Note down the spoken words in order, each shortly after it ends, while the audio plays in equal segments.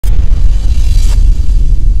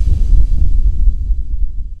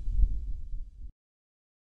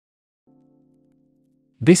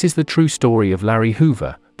This is the true story of Larry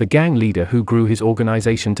Hoover, the gang leader who grew his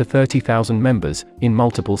organization to 30,000 members in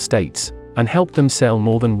multiple states, and helped them sell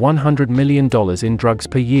more than $100 million in drugs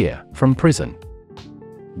per year from prison.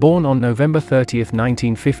 Born on November 30,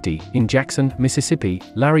 1950, in Jackson, Mississippi,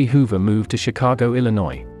 Larry Hoover moved to Chicago,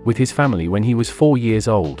 Illinois, with his family when he was 4 years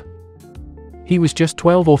old. He was just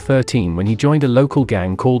 12 or 13 when he joined a local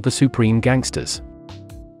gang called the Supreme Gangsters.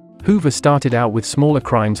 Hoover started out with smaller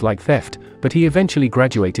crimes like theft, but he eventually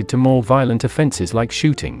graduated to more violent offenses like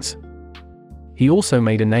shootings. He also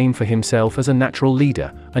made a name for himself as a natural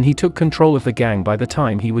leader, and he took control of the gang by the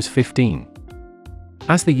time he was 15.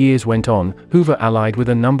 As the years went on, Hoover allied with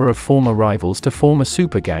a number of former rivals to form a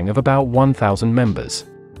super gang of about 1,000 members.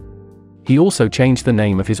 He also changed the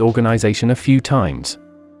name of his organization a few times.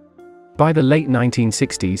 By the late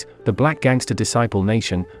 1960s, the Black Gangster Disciple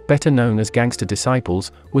Nation, better known as Gangster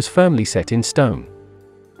Disciples, was firmly set in stone.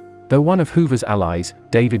 Though one of Hoover's allies,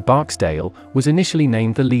 David Barksdale, was initially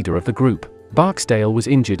named the leader of the group, Barksdale was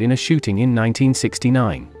injured in a shooting in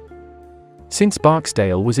 1969. Since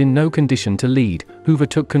Barksdale was in no condition to lead, Hoover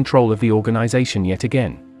took control of the organization yet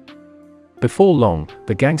again. Before long,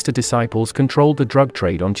 the Gangster Disciples controlled the drug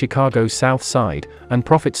trade on Chicago's South Side, and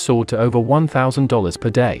profits soared to over $1,000 per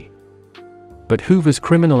day. But Hoover's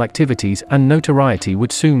criminal activities and notoriety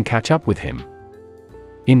would soon catch up with him.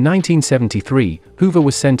 In 1973, Hoover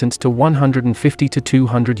was sentenced to 150 to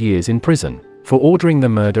 200 years in prison for ordering the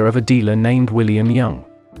murder of a dealer named William Young.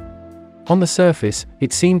 On the surface,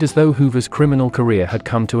 it seemed as though Hoover's criminal career had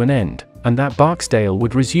come to an end, and that Barksdale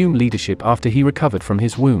would resume leadership after he recovered from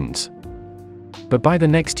his wounds. But by the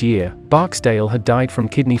next year, Barksdale had died from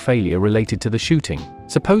kidney failure related to the shooting,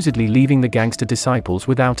 supposedly leaving the Gangster Disciples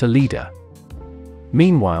without a leader.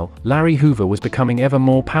 Meanwhile, Larry Hoover was becoming ever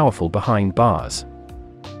more powerful behind bars.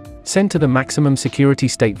 Sent to the maximum security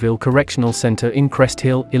Stateville Correctional Center in Crest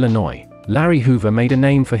Hill, Illinois, Larry Hoover made a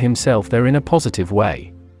name for himself there in a positive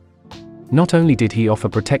way. Not only did he offer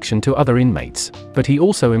protection to other inmates, but he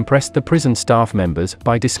also impressed the prison staff members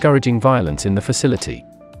by discouraging violence in the facility.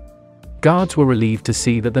 Guards were relieved to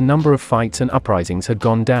see that the number of fights and uprisings had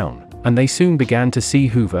gone down, and they soon began to see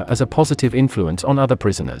Hoover as a positive influence on other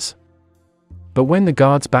prisoners. But when the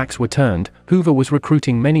guards' backs were turned, Hoover was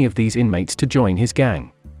recruiting many of these inmates to join his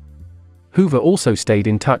gang. Hoover also stayed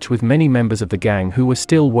in touch with many members of the gang who were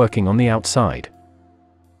still working on the outside.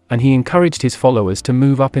 And he encouraged his followers to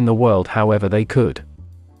move up in the world however they could.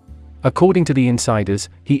 According to the insiders,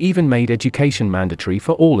 he even made education mandatory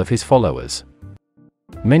for all of his followers.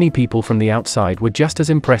 Many people from the outside were just as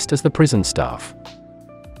impressed as the prison staff.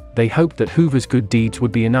 They hoped that Hoover's good deeds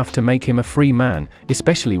would be enough to make him a free man,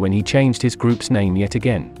 especially when he changed his group's name yet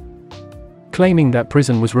again. Claiming that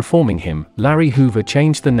prison was reforming him, Larry Hoover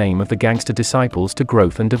changed the name of the Gangster Disciples to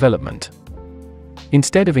Growth and Development.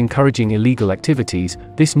 Instead of encouraging illegal activities,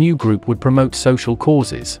 this new group would promote social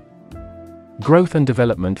causes. Growth and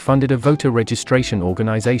Development funded a voter registration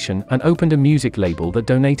organization and opened a music label that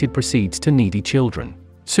donated proceeds to needy children.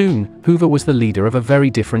 Soon, Hoover was the leader of a very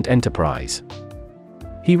different enterprise.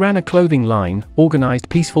 He ran a clothing line, organized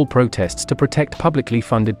peaceful protests to protect publicly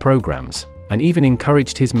funded programs, and even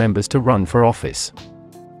encouraged his members to run for office.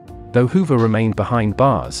 Though Hoover remained behind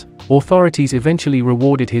bars, authorities eventually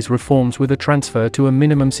rewarded his reforms with a transfer to a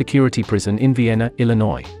minimum security prison in Vienna,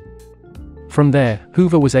 Illinois. From there,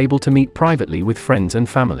 Hoover was able to meet privately with friends and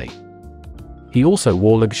family. He also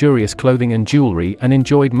wore luxurious clothing and jewelry and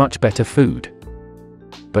enjoyed much better food.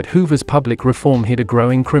 But Hoover's public reform hid a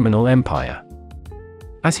growing criminal empire.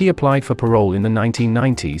 As he applied for parole in the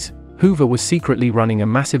 1990s, Hoover was secretly running a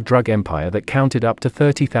massive drug empire that counted up to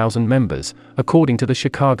 30,000 members, according to the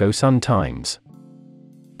Chicago Sun-Times.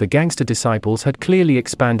 The Gangster Disciples had clearly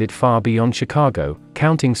expanded far beyond Chicago,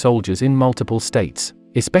 counting soldiers in multiple states,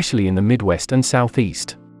 especially in the Midwest and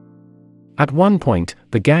Southeast. At one point,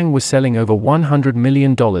 the gang was selling over $100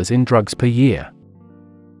 million in drugs per year.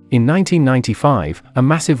 In 1995, a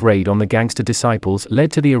massive raid on the Gangster Disciples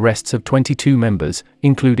led to the arrests of 22 members,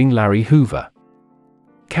 including Larry Hoover.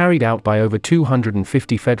 Carried out by over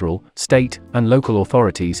 250 federal, state, and local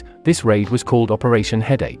authorities, this raid was called Operation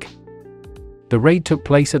Headache. The raid took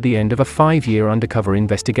place at the end of a 5-year undercover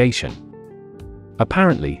investigation.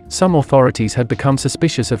 Apparently, some authorities had become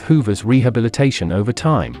suspicious of Hoover's rehabilitation over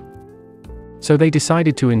time. So they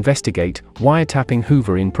decided to investigate, wiretapping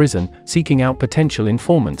Hoover in prison, seeking out potential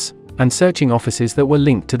informants, and searching offices that were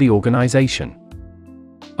linked to the organization.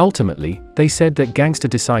 Ultimately, they said that Gangster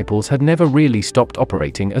Disciples had never really stopped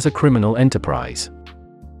operating as a criminal enterprise.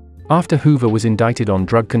 After Hoover was indicted on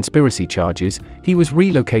drug conspiracy charges, he was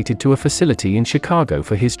relocated to a facility in Chicago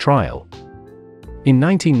for his trial. In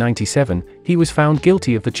 1997, he was found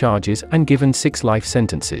guilty of the charges and given 6 life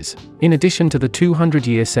sentences, in addition to the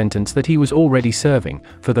 200-year sentence that he was already serving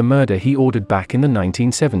for the murder he ordered back in the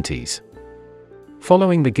 1970s.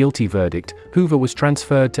 Following the guilty verdict, Hoover was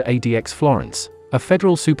transferred to ADX Florence, a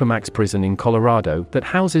federal supermax prison in Colorado that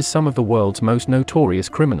houses some of the world's most notorious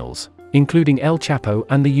criminals, including El Chapo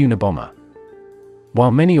and the Unabomber.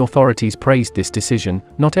 While many authorities praised this decision,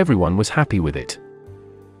 not everyone was happy with it.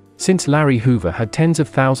 Since Larry Hoover had tens of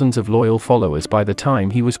thousands of loyal followers by the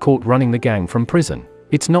time he was caught running the gang from prison,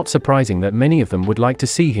 it's not surprising that many of them would like to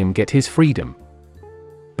see him get his freedom.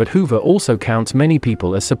 But Hoover also counts many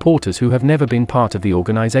people as supporters who have never been part of the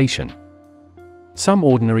organization. Some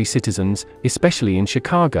ordinary citizens, especially in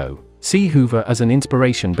Chicago, see Hoover as an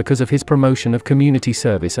inspiration because of his promotion of community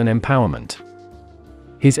service and empowerment.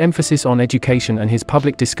 His emphasis on education and his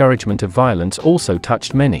public discouragement of violence also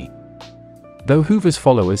touched many. Though Hoover's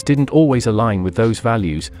followers didn't always align with those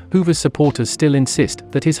values, Hoover's supporters still insist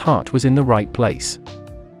that his heart was in the right place.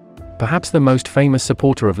 Perhaps the most famous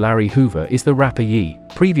supporter of Larry Hoover is the rapper Ye,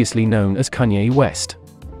 previously known as Kanye West.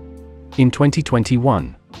 In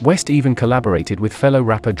 2021, West even collaborated with fellow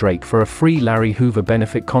rapper Drake for a free Larry Hoover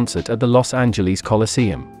benefit concert at the Los Angeles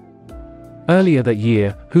Coliseum. Earlier that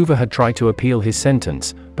year, Hoover had tried to appeal his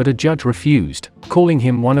sentence, but a judge refused, calling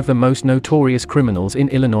him one of the most notorious criminals in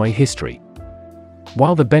Illinois history.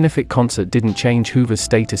 While the benefit concert didn't change Hoover's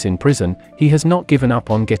status in prison, he has not given up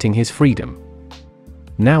on getting his freedom.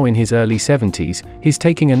 Now in his early 70s, he's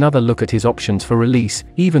taking another look at his options for release,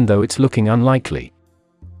 even though it's looking unlikely.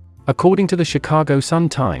 According to the Chicago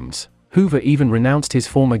Sun-Times, Hoover even renounced his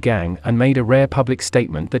former gang and made a rare public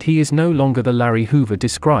statement that he is no longer the Larry Hoover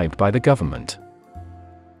described by the government.